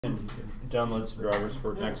And download some drivers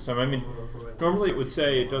for it next time. I mean, normally it would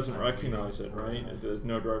say it doesn't recognize it, right? There's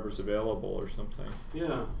no drivers available or something.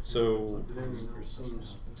 Yeah. So It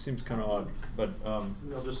seems kind of odd, but I'll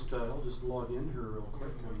just log in here real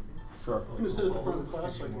quick. sure. I'm gonna sit at the front of the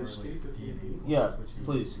class so I can escape if need be. Yeah,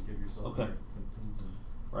 please. Okay.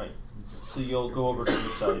 Right. So you'll go over to the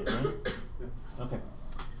site, right? Yeah. Okay.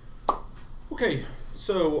 Okay.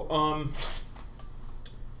 So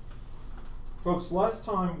folks, last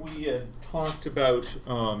time we had talked about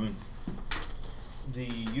the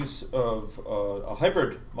use of a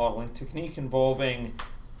hybrid modeling technique involving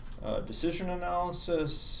decision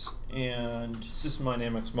analysis and system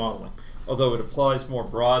dynamics modeling, although it applies more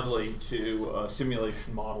broadly to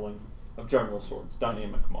simulation modeling of general sorts,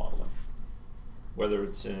 dynamic modeling, whether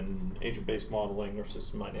it's in agent-based modeling or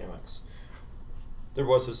system dynamics. There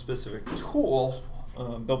was a specific tool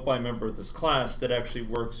built by a member of this class that actually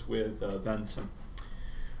works with Vensim.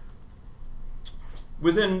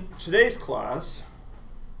 Within today's class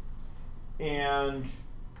and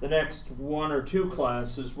the next one or two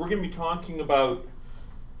classes, we're going to be talking about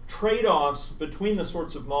trade-offs between the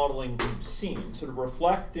sorts of modeling we've seen, sort of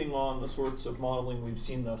reflecting on the sorts of modeling we've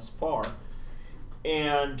seen thus far.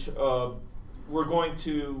 And we're going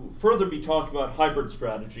to further be talking about hybrid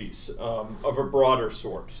strategies of a broader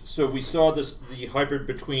sort. So we saw the hybrid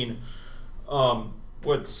between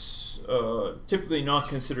what's typically not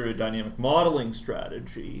considered a dynamic modeling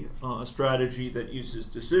strategy, a strategy that uses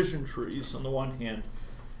decision trees on the one hand,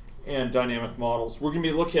 and dynamic models. We're going to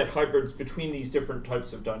be looking at hybrids between these different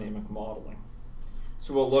types of dynamic modeling.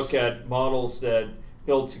 So we'll look at models that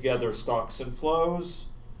build together stocks and flows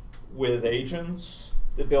with agents,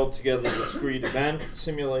 that build together discrete event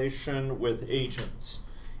simulation with agents.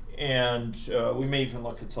 And we may even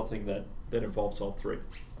look at something that involves all three.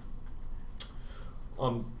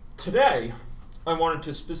 Today, I wanted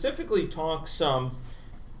to specifically talk some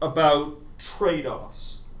about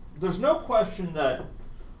trade-offs. There's no question that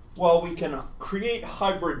while we can create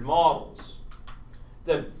hybrid models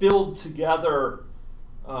that build together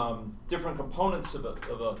different components of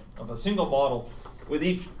a single model, with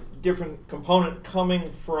each different component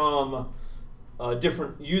coming from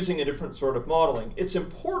using a different sort of modeling, it's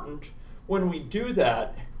important when we do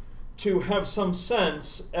that to have some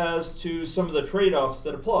sense as to some of the trade-offs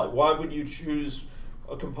that apply. Why would you choose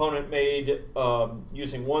a component made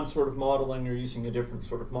using one sort of modeling or using a different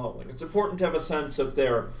sort of modeling? It's important to have a sense of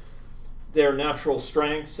their natural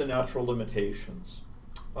strengths and natural limitations,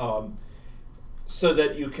 so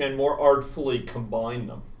that you can more artfully combine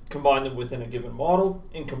them within a given model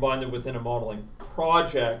and combine them within a modeling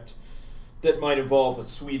project that might involve a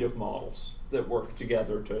suite of models that work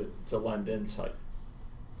together to lend insight.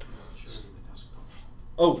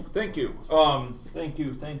 Oh, thank you. Thank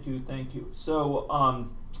you. So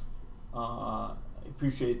I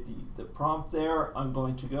appreciate the prompt there. I'm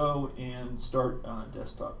going to go and start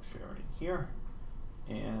desktop sharing here.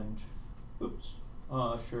 And,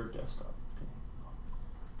 share desktop.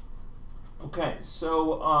 Okay,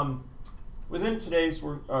 so within today's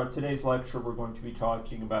lecture, we're going to be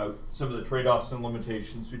talking about some of the trade-offs and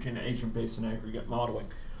limitations between agent-based and aggregate modeling.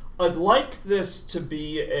 I'd like this to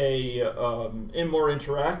be a more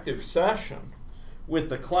interactive session with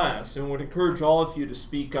the class, and would encourage all of you to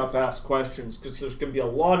speak up, ask questions, because there's going to be a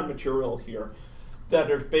lot of material here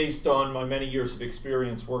that are based on my many years of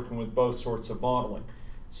experience working with both sorts of modeling.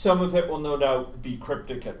 Some of it will no doubt be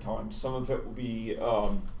cryptic at times. Some of it will be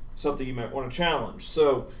something you might want to challenge.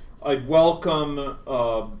 So I'd welcome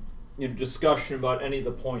discussion about any of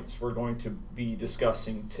the points we're going to be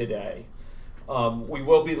discussing today. We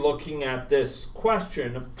will be looking at this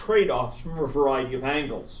question of trade-offs from a variety of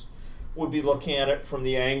angles. We'll be looking at it from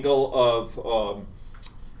the angle of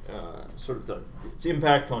its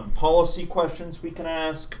impact on policy questions we can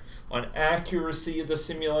ask, on accuracy of the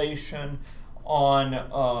simulation,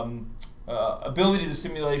 on ability of the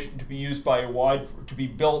simulation to be used by to be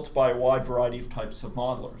built by a wide variety of types of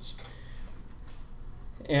modelers,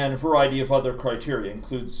 and a variety of other criteria,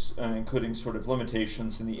 including sort of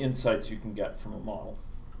limitations and the insights you can get from a model.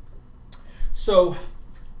 So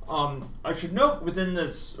I should note within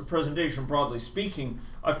this presentation, broadly speaking,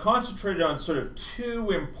 I've concentrated on sort of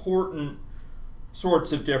two important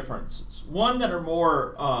sorts of differences. One that are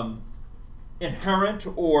more inherent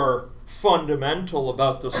or fundamental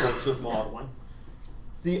about the sorts of modeling.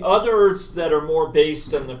 The others that are more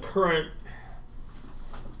based on the current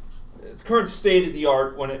state of the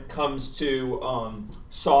art when it comes to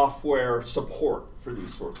software support for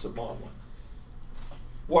these sorts of modeling.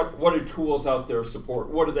 What do tools out there support?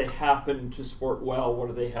 What do they happen to support well? What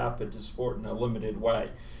do they happen to support in a limited way?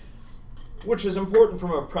 which is important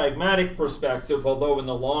from a pragmatic perspective, although in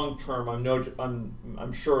the long term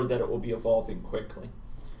I'm sure that it will be evolving quickly.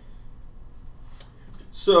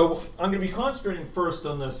 So I'm going to be concentrating first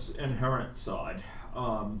on this inherent side,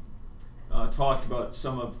 talk about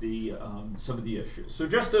some of the issues. So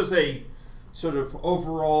just as a sort of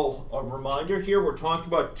overall reminder here, we're talking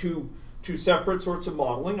about two separate sorts of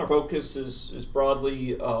modeling. Our focus is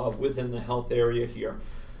broadly within the health area here.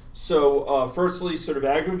 So firstly, sort of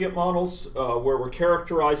aggregate models, where we're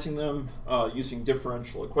characterizing them using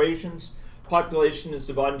differential equations. Population is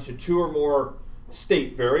divided into two or more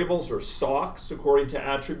state variables, or stocks, according to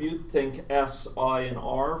attribute. Think S, I, and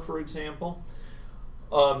R, for example.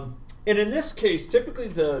 And in this case, typically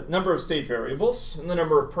the number of state variables and the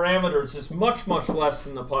number of parameters is much, much less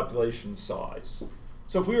than the population size.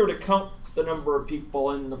 So if we were to count the number of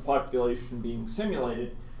people in the population being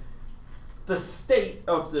simulated, the state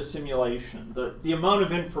of the simulation, the amount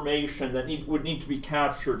of information that would need to be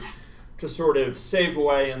captured to sort of save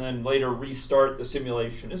away and then later restart the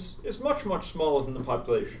simulation is much, much smaller than the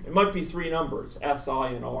population. It might be three numbers, S, I,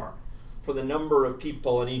 and R, for the number of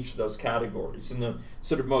people in each of those categories, in the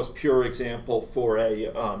sort of most pure example for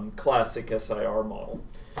a classic SIR model.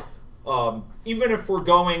 Even if we're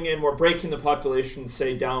going and we're breaking the population,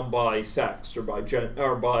 say, down by sex or by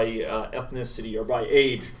ethnicity or by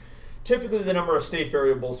age, typically the number of state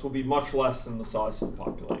variables will be much less than the size of the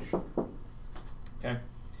population. Okay.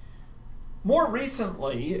 More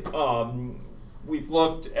recently, we've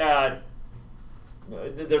looked at,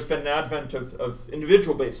 there's been an advent of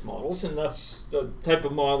individual-based models, and that's the type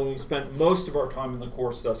of modeling we've spent most of our time in the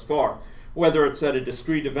course thus far, whether it's at a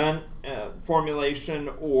discrete event formulation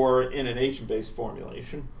or in an agent-based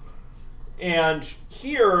formulation. And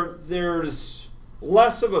here, there's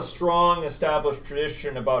less of a strong established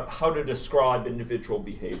tradition about how to describe individual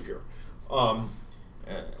behavior.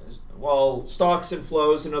 While stocks and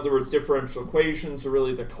flows, in other words, differential equations, are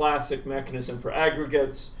really the classic mechanism for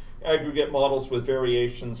aggregate models with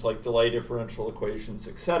variations like delay differential equations,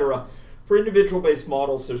 etc. For individual-based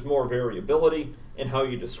models, there's more variability in how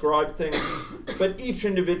you describe things, but each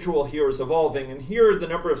individual here is evolving, and here the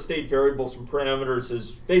number of state variables and parameters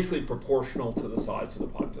is basically proportional to the size of the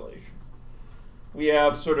population. We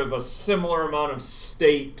have sort of a similar amount of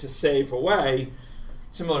state to save away,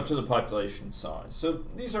 similar to the population size. So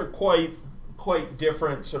these are quite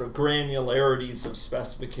different sort of granularities of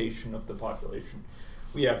specification of the population.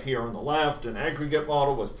 We have here on the left an aggregate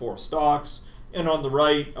model with 4 stocks, and on the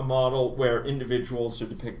right a model where individuals are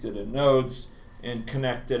depicted in nodes and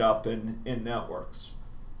connected up in networks.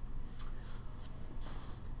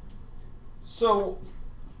 So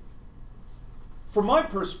from my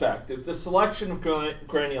perspective, the selection of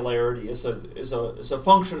granularity is a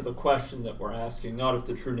function of the question that we're asking, not of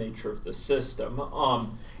the true nature of the system.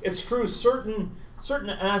 It's true certain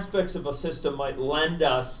aspects of a system might lend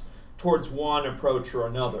us towards one approach or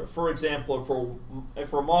another. For example,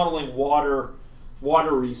 if we're modeling water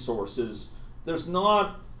resources, there's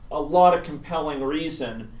not a lot of compelling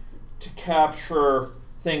reason to capture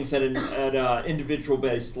things at an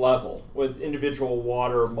individual-based level with individual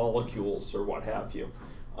water molecules or what have you.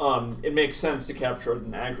 It makes sense to capture at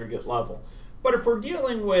an aggregate level. But if we're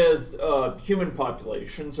dealing with human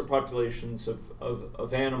populations or populations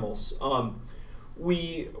of animals,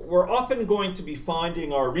 we're often going to be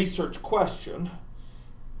finding our research question,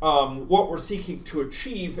 what we're seeking to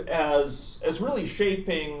achieve, as really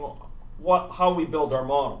shaping how we build our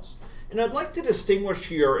models. And I'd like to distinguish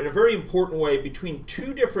here in a very important way between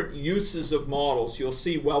two different uses of models you'll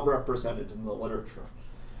see well represented in the literature.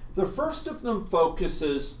 The first of them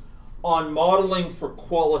focuses on modeling for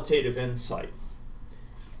qualitative insight.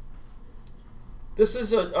 This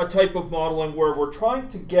is a type of modeling where we're trying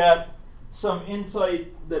to get some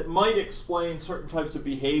insight that might explain certain types of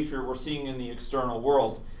behavior we're seeing in the external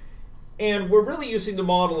world. And we're really using the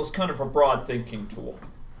model as kind of a broad thinking tool.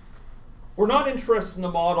 We're not interested in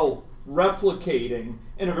the model replicating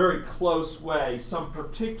in a very close way some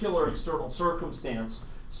particular external circumstance,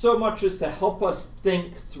 so much as to help us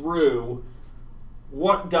think through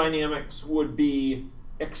what dynamics would be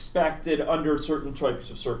expected under certain types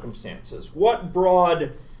of circumstances. What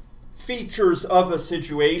broad features of a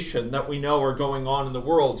situation that we know are going on in the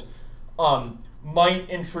world might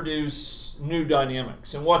introduce new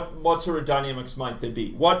dynamics, and what sort of dynamics might they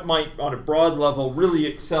be? What might, on a broad level,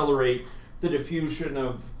 really accelerate the diffusion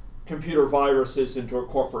of computer viruses into a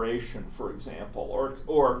corporation, for example,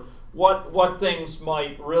 or what things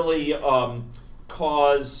might really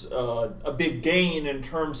cause a big gain in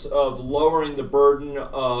terms of lowering the burden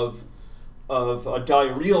of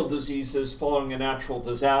diarrheal diseases following a natural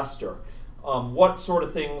disaster. what sort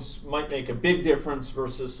of things might make a big difference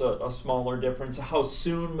versus a smaller difference, how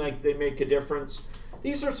soon might they make a difference.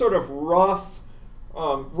 These are sort of rough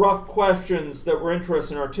questions that we're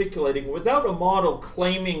interested in articulating without a model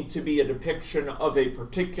claiming to be a depiction of a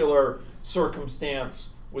particular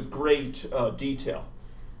circumstance with great detail.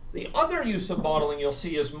 The other use of modeling you'll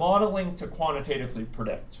see is modeling to quantitatively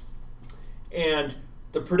predict. And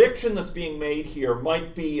the prediction that's being made here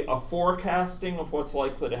might be a forecasting of what's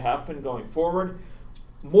likely to happen going forward.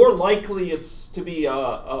 More likely it's to be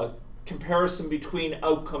a comparison between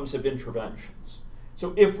outcomes of interventions.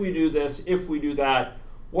 So if we do this, if we do that,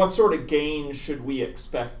 what sort of gains should we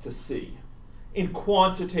expect to see? In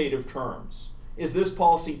quantitative terms, is this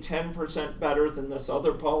policy 10% better than this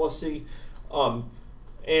other policy?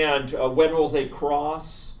 And when will they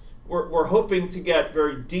cross? We're hoping to get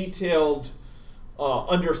very detailed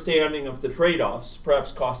understanding of the trade-offs,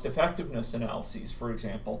 perhaps cost-effectiveness analyses, for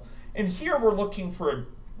example. And here we're looking for a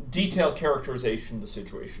detailed characterization of the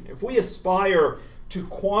situation. If we aspire to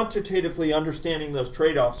quantitatively understanding those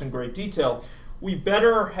trade-offs in great detail, we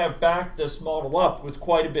better have backed this model up with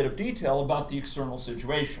quite a bit of detail about the external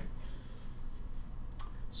situation.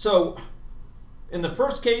 So in the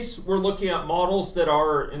first case, we're looking at models that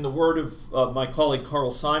are, in the word of my colleague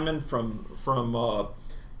Carl Simon from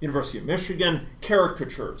University of Michigan,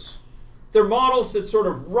 caricatures. They're models that sort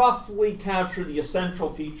of roughly capture the essential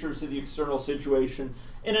features of the external situation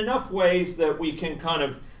in enough ways that we can kind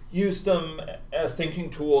of use them as thinking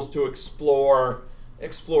tools to explore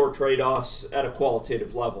trade-offs at a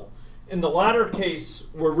qualitative level. In the latter case,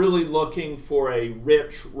 we're really looking for a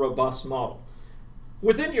rich, robust model.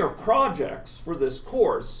 Within your projects for this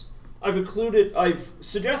course, I've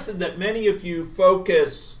suggested that many of you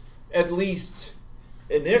focus, at least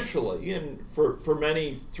initially, and for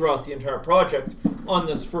many throughout the entire project, on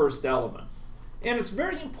this first element. And it's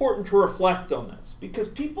very important to reflect on this, because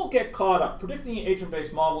people get caught up, particularly in the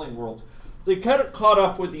agent-based modeling world, they get caught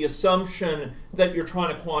up with the assumption that you're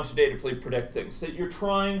trying to quantitatively predict things, that you're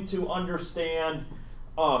trying to understand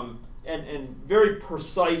in very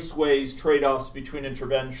precise ways trade-offs between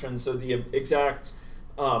interventions, so the exact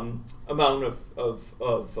amount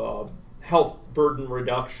of health burden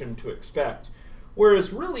reduction to expect.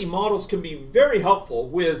 Whereas really models can be very helpful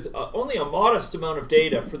with only a modest amount of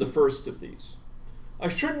data for the first of these. I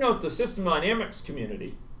should note the system dynamics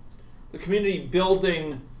community, the community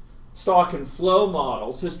building stock and flow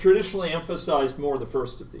models, has traditionally emphasized more the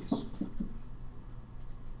first of these.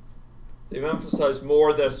 They've emphasized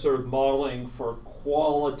more this sort of modeling for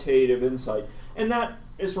qualitative insight. And that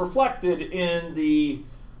is reflected in the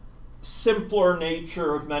simpler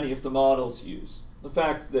nature of many of the models used, the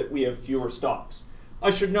fact that we have fewer stocks. I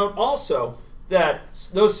should note also that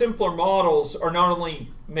those simpler models are not only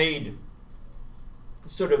made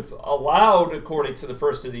sort of allowed according to the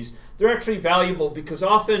first of these, they're actually valuable because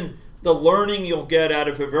often the learning you'll get out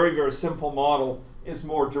of a very, very simple model is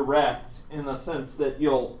more direct in the sense that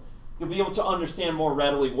you'll be able to understand more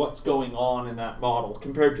readily what's going on in that model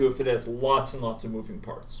compared to if it has lots and lots of moving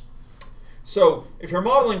parts. So if you're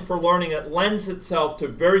modeling for learning, it lends itself to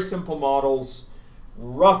very simple models,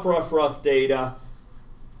 rough data,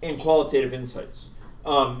 and qualitative insights.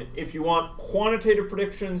 If you want quantitative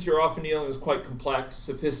predictions, you're often dealing with quite complex,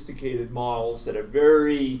 sophisticated models that have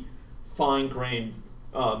very fine-grained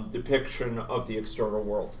depiction of the external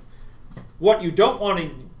world. What you don't want to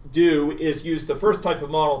do is use the first type of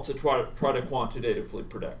model to try to quantitatively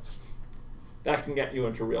predict. That can get you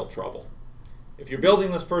into real trouble. If you're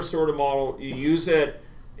building this first sort of model, you use it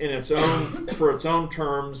for its own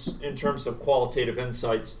terms, in terms of qualitative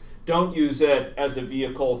insights. Don't use it as a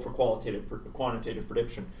vehicle for quantitative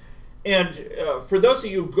prediction. And for those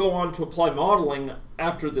of you who go on to apply modeling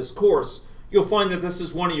after this course, you'll find that this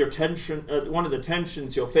is one of the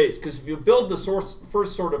tensions you'll face. Because if you build the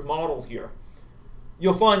first sort of model here,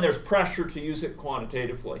 you'll find there's pressure to use it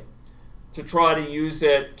quantitatively, to try to use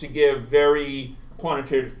it to give very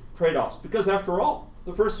quantitative trade-offs. Because after all,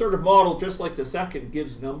 the first sort of model, just like the second,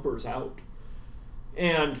 gives numbers out.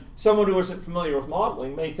 And someone who isn't familiar with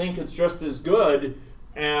modeling may think it's just as good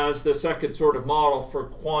as the second sort of model for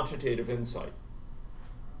quantitative insight.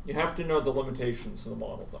 You have to know the limitations of the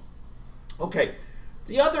model, though. Okay,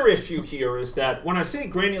 the other issue here is that when I say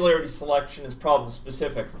granularity selection is problem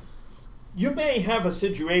specific, you may have a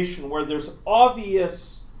situation where there's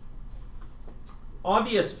obvious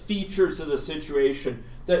features of the situation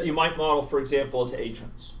that you might model, for example, as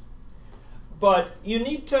agents. But you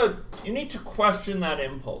need to question that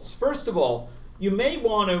impulse. First of all, you may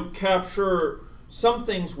want to capture some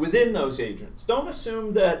things within those agents. Don't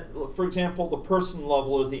assume that, for example, the person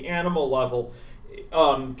level or the animal level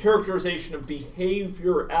characterization of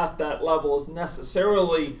behavior at that level is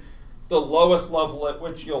necessarily the lowest level at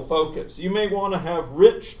which you'll focus. You may want to have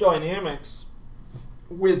rich dynamics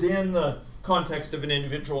within the context of an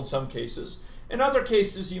individual in some cases. In other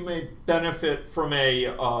cases, you may benefit from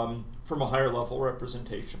a higher level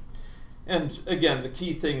representation. And again, the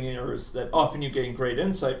key thing here is that often you gain great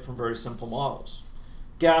insight from very simple models.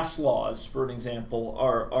 Gas laws, for an example,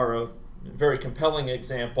 are a very compelling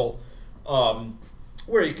example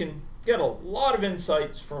where you can get a lot of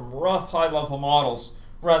insights from rough high-level models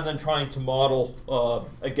rather than trying to model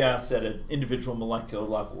a gas at an individual molecular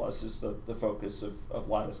level, as is the focus of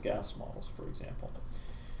lattice gas models, for example.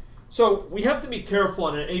 So we have to be careful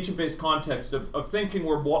in an agent-based context of thinking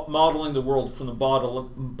we're modeling the world from the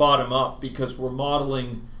bottom up, because we're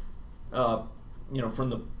modeling from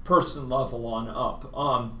the person level on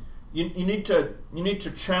up. You need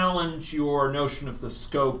to challenge your notion of the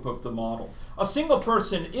scope of the model. A single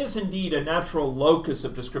person is indeed a natural locus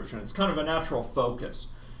of description. It's kind of a natural focus.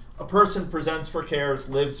 A person presents for cares,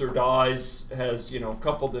 lives or dies, has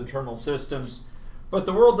coupled internal systems, but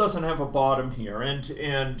the world doesn't have a bottom here, and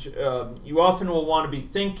you often will want to be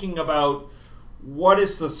thinking about what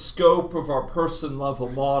is the scope of our person level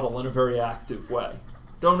model in a very active way.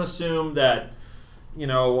 Don't assume that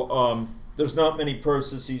there's not many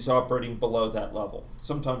processes operating below that level.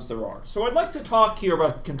 Sometimes there are. So I'd like to talk here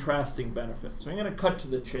about contrasting benefits. So I'm going to cut to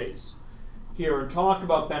the chase here and talk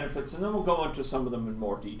about benefits, and then we'll go into some of them in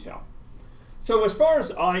more detail. So as far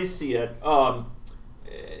as I see it,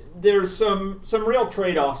 there's some real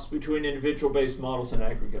trade-offs between individual-based models and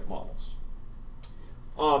aggregate models.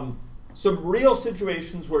 Some real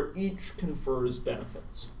situations where each confers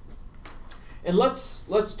benefits. And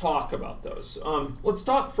let's talk about those. Let's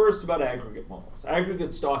talk first about aggregate models,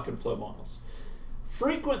 aggregate stock and flow models.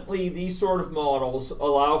 Frequently, these sort of models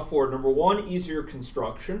allow for, number one, easier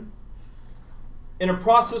construction. In a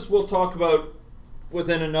process we'll talk about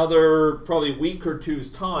within another probably week or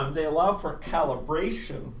two's time, they allow for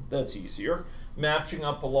calibration that's easier, matching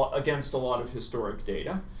up against a lot of historic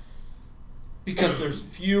data, because there's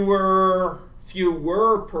fewer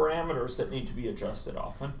parameters that need to be adjusted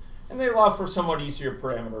often. And they allow for somewhat easier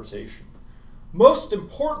parameterization. Most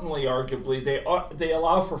importantly, arguably, they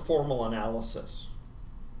allow for formal analysis.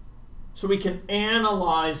 So we can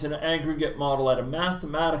analyze an aggregate model at a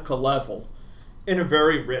mathematical level in a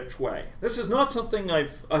very rich way. This is not something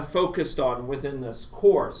I've focused on within this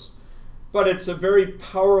course, but it's a very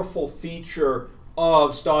powerful feature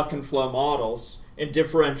of stock and flow models and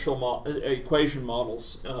differential equation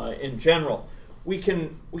models in general. We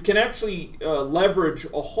can actually leverage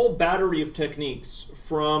a whole battery of techniques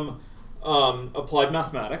from applied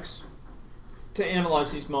mathematics to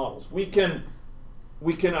analyze these models. We can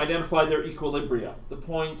identify their equilibria, the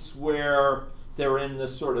points where they're in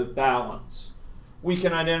this sort of balance. We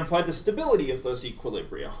can identify the stability of those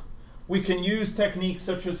equilibria. We can use techniques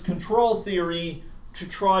such as control theory to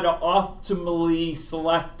try to optimally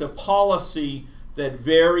select a policy that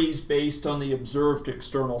varies based on the observed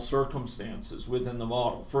external circumstances within the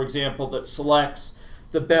model. For example, that selects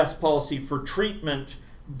the best policy for treatment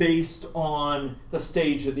based on the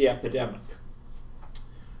stage of the epidemic.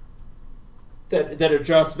 That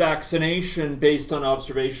adjusts vaccination based on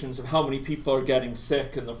observations of how many people are getting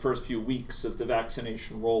sick in the first few weeks of the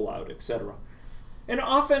vaccination rollout, etc. And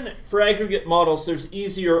often for aggregate models, there's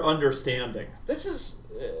easier understanding. This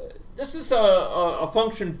is a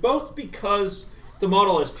function both because the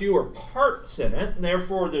model has fewer parts in it, and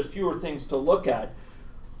therefore there's fewer things to look at.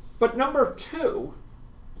 But number two,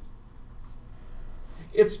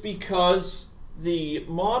 it's because the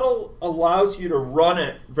model allows you to run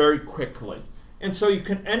it very quickly. And so you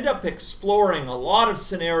can end up exploring a lot of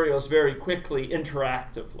scenarios very quickly,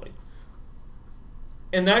 interactively.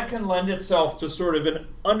 And that can lend itself to sort of an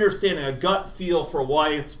understanding, a gut feel for why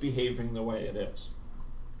it's behaving the way it is.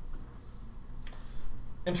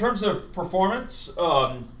 In terms of performance,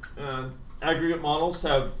 aggregate models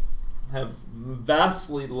have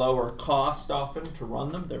vastly lower cost often to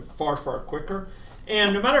run them. They're far, far quicker.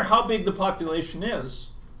 And no matter how big the population is,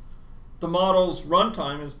 the model's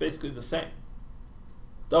runtime is basically the same.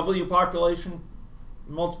 Double your population,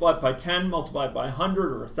 multiplied by 10, multiplied by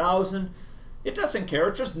 100 or 1,000. It doesn't care.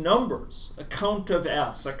 It's just numbers. A count of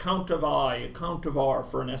S, a count of I, a count of R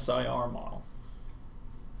for an SIR model.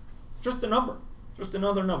 Just a number. Just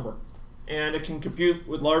another number. And it can compute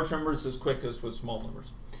with large numbers as quick as with small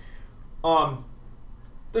numbers.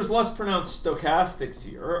 There's less pronounced stochastics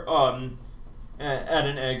here at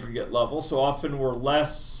an aggregate level, so often we're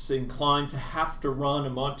less inclined to have to run a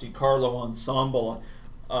Monte Carlo ensemble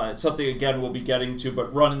something again we'll be getting to,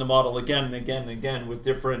 but running the model again and again and again with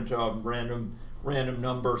different random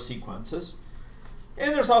number sequences.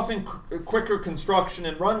 And there's often quicker construction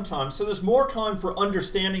and runtime, so there's more time for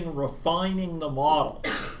understanding and refining the model,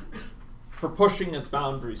 for pushing its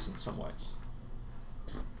boundaries in some ways.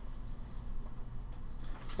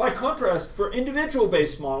 By contrast, for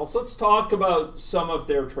individual-based models, let's talk about some of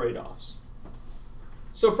their trade-offs.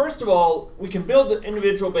 So first of all, we can build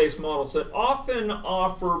individual-based models that often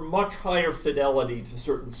offer much higher fidelity to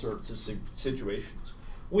certain sorts of situations.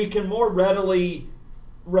 We can more readily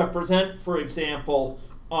represent, for example,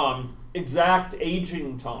 exact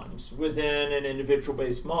aging times within an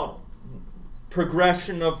individual-based model.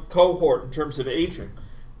 Progression of cohort in terms of aging,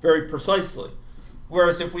 very precisely.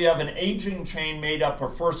 Whereas if we have an aging chain made up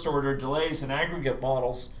of first-order delays in aggregate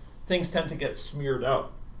models, things tend to get smeared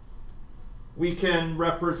out. We can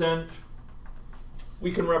represent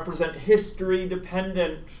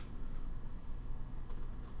history-dependent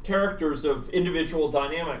characters of individual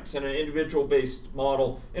dynamics in an individual-based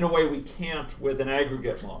model in a way we can't with an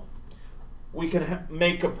aggregate model. We can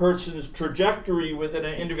make a person's trajectory within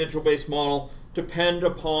an individual-based model depend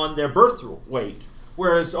upon their birth weight,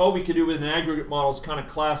 whereas all we could do with an aggregate model is kind of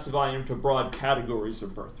classify into broad categories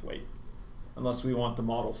of birth weight, unless we want the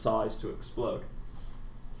model size to explode.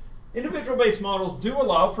 Individual-based models do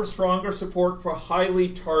allow for stronger support for highly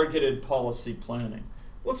targeted policy planning.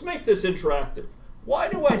 Let's make this interactive. Why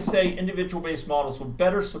do I say individual-based models will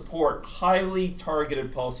better support highly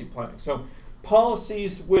targeted policy planning? So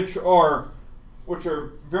policies which are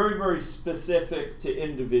very, very specific to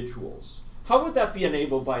individuals. How would that be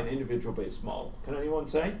enabled by an individual-based model? Can anyone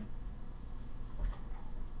say?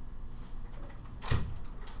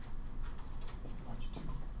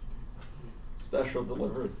 Special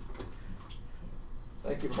delivery.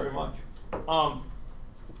 Thank you very much.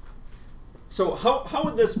 So how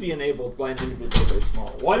would this be enabled by an individual-based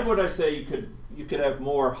model? Why would I say you could have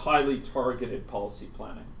more highly targeted policy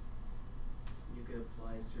planning? You could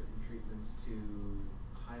apply certain treatments to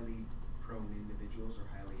highly prone individuals or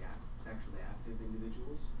highly sexually active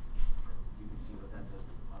individuals. You can see what that does to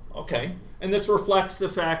the population. Okay, and this reflects the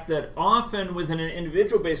fact that often within an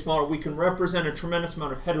individual-based model we can represent a tremendous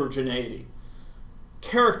amount of heterogeneity.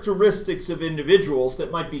 Characteristics of individuals that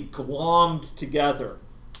might be glommed together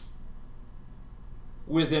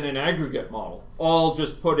within an aggregate model, all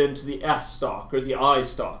just put into the S stock or the I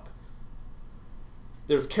stock.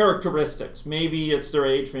 There's characteristics. Maybe it's their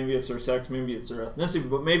age, maybe it's their sex, maybe it's their ethnicity,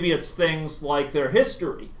 but maybe it's things like their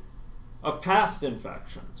history of past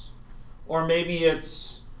infections. Or maybe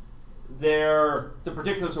it's the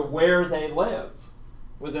particulars of where they live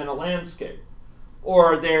within a landscape.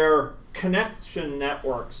 Or their connection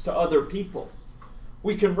networks to other people.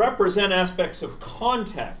 We can represent aspects of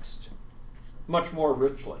context much more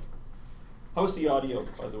richly. How's the audio,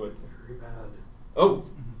 by the way? Very bad. Oh,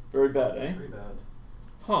 very bad, eh? Very bad.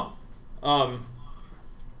 Huh.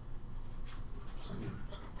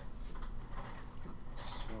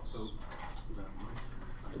 Swap out that mic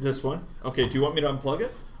there. This one? Okay, do you want me to unplug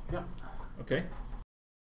it? Yeah. Okay.